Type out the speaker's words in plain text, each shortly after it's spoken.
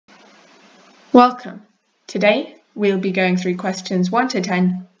Welcome. Today we'll be going through questions 1 to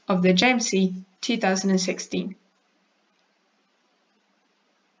 10 of the JMC 2016.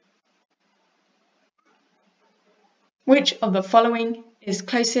 Which of the following is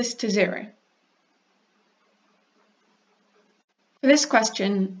closest to 0? For this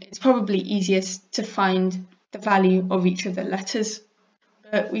question, it's probably easiest to find the value of each of the letters,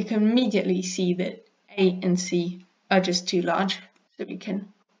 but we can immediately see that A and C are just too large, so we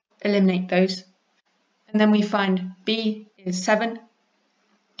can eliminate those. And then we find B is 7,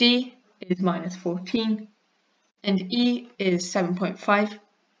 D is -14, and E is 7.5,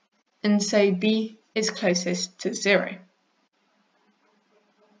 and so B is closest to 0.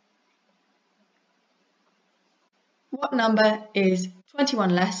 What number is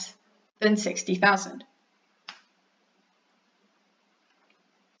 21 less than 60,000?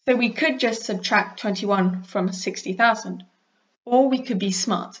 So we could just subtract 21 from 60,000, or we could be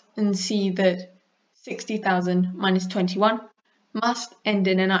smart and see that 60,000 minus 21 must end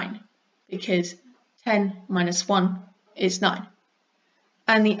in a 9, because 10 minus 1 is 9.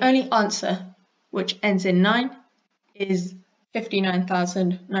 And the only answer which ends in 9 is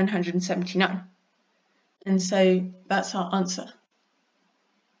 59,979. And so that's our answer.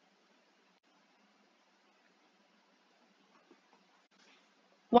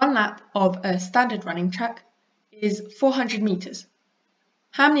 One lap of a standard running track is 400 meters.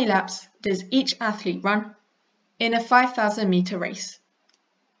 How many laps does each athlete run in a 5,000 meter race?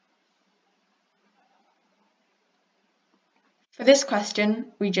 For this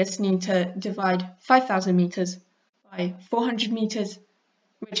question, we just need to divide 5,000 meters by 400 meters,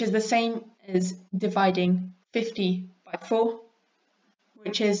 which is the same as dividing 50 by 4,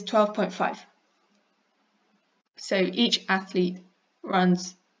 which is 12.5. So each athlete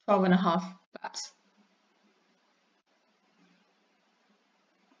runs 12.5 laps.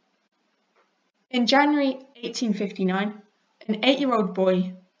 In January 1859, an 8-year-old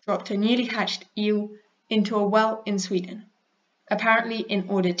boy dropped a newly hatched eel into a well in Sweden, apparently in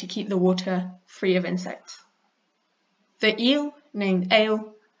order to keep the water free of insects. The eel, named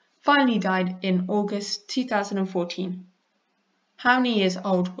Ale, finally died in August 2014. How many years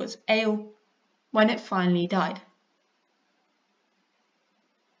old was Ale when it finally died?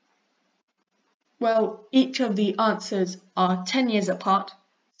 Well, each of the answers are 10 years apart,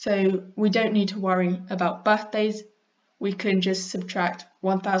 so we don't need to worry about birthdays. We can just subtract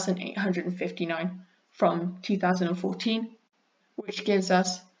 1,859 from 2014, which gives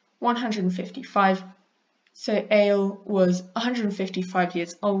us 155. So Ale was 155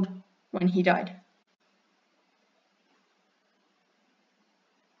 years old when he died.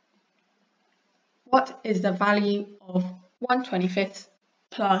 What is the value of 1/25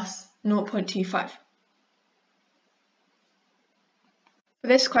 plus 0.25? For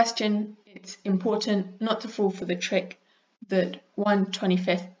this question, it's important not to fall for the trick that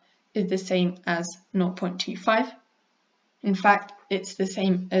 1/25 is the same as 0.25. In fact, it's the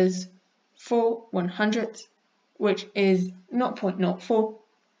same as 4/100ths, which is 0.04,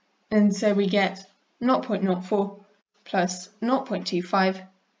 and so we get 0.04 plus 0.25,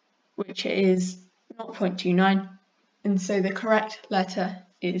 which is 0.29, and so the correct letter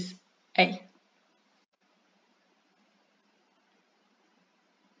is A.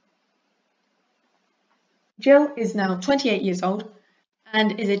 Jill is now 28 years old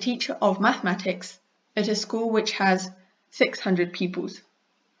and is a teacher of mathematics at a school which has 600 pupils.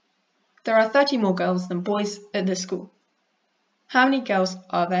 There are 30 more girls than boys at the school. How many girls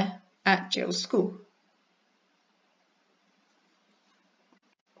are there at Jill's school?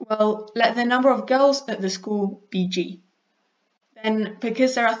 Well, let the number of girls at the school be G. Then,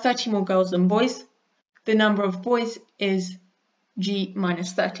 because there are 30 more girls than boys, the number of boys is G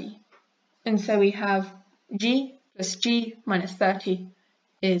minus 30. And so we have G plus G minus 30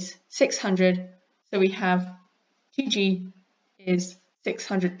 is 600. So we have 2G is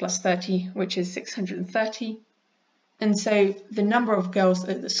 600 plus 30, which is 630. And so the number of girls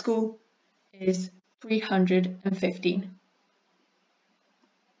at the school is 315.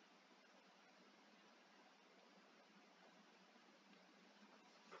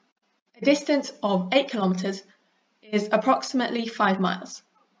 A distance of 8 kilometers is approximately 5 miles.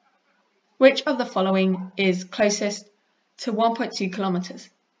 Which of the following is closest to 1.2 kilometers?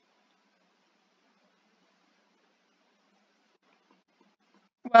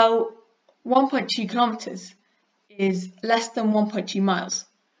 Well, 1.2 kilometers is less than 1.2 miles,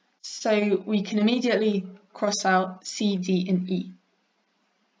 so we can immediately cross out C, D, and E.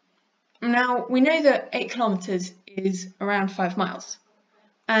 Now, we know that 8 kilometers is around 5 miles,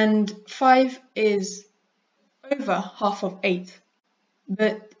 and 5 is over half of 8,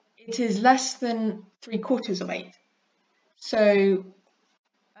 but it is less than 3/4 of 8. So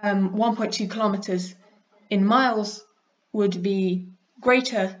 1.2 kilometers in miles would be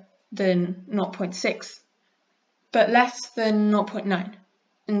greater than 0.6, but less than 0.9.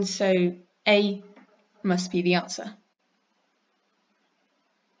 And so A must be the answer.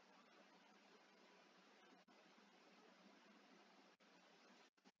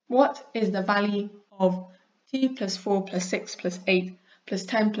 What is the value of 2 plus 4 plus 6 plus 8 plus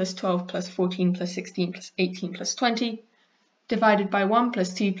 10 plus 12 plus 14 plus 16 plus 18 plus 20 divided by 1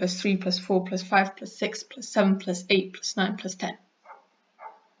 plus 2 plus 3 plus 4 plus 5 plus 6 plus 7 plus 8 plus 9 plus 10?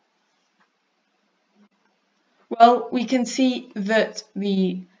 Well, we can see that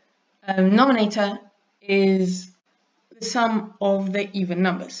the nominator is the sum of the even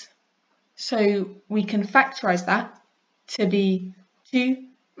numbers. So we can factorize that to be 2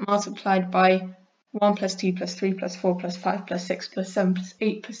 multiplied by 1 plus 2 plus 3 plus 4 plus 5 plus 6 plus 7 plus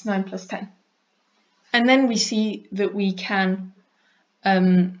 8 plus 9 plus 10. And then we see that we can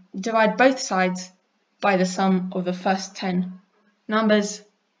divide both sides by the sum of the first 10 numbers,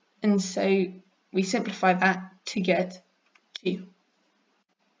 and so we simplify that to get 2.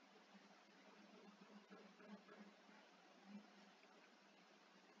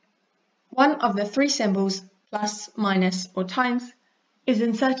 One of the 3 symbols, plus, minus, or times, is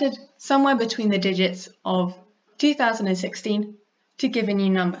inserted somewhere between the digits of 2016 to give a new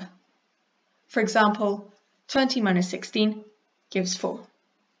number. For example, 20 minus 16 gives 4.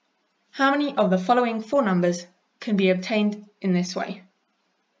 How many of the following 4 numbers can be obtained in this way?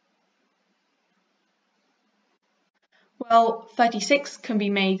 Well, 36 can be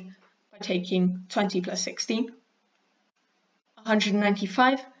made by taking 20 plus 16.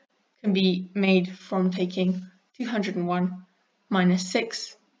 195 can be made from taking 201 minus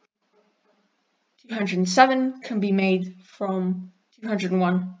 6. 207 can be made from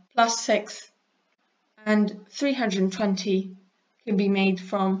 201 plus 6. And 320 can be made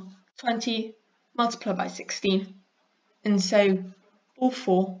from 20 multiplied by 16. And so all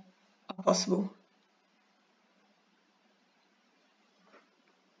 4 are possible.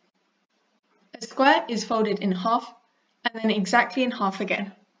 A square is folded in half and then exactly in half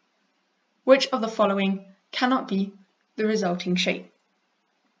again. Which of the following cannot be the resulting shape?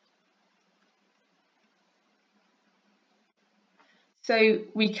 So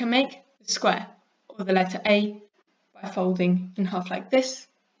we can make the square or the letter A by folding in half like this,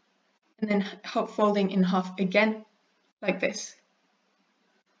 and then folding in half again like this.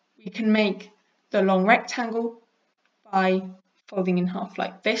 We can make the long rectangle by folding in half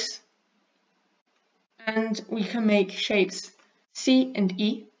like this, and we can make shapes C and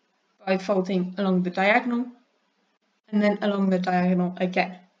E by folding along the diagonal and then along the diagonal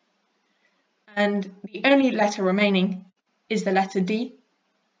again. And the only letter remaining is the letter D,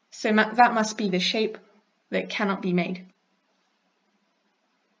 so that must be the shape that cannot be made.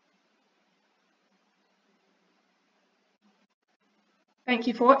 Thank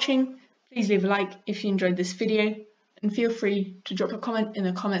you for watching. Please leave a like if you enjoyed this video, and feel free to drop a comment in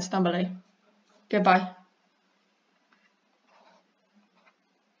the comments down below. Goodbye.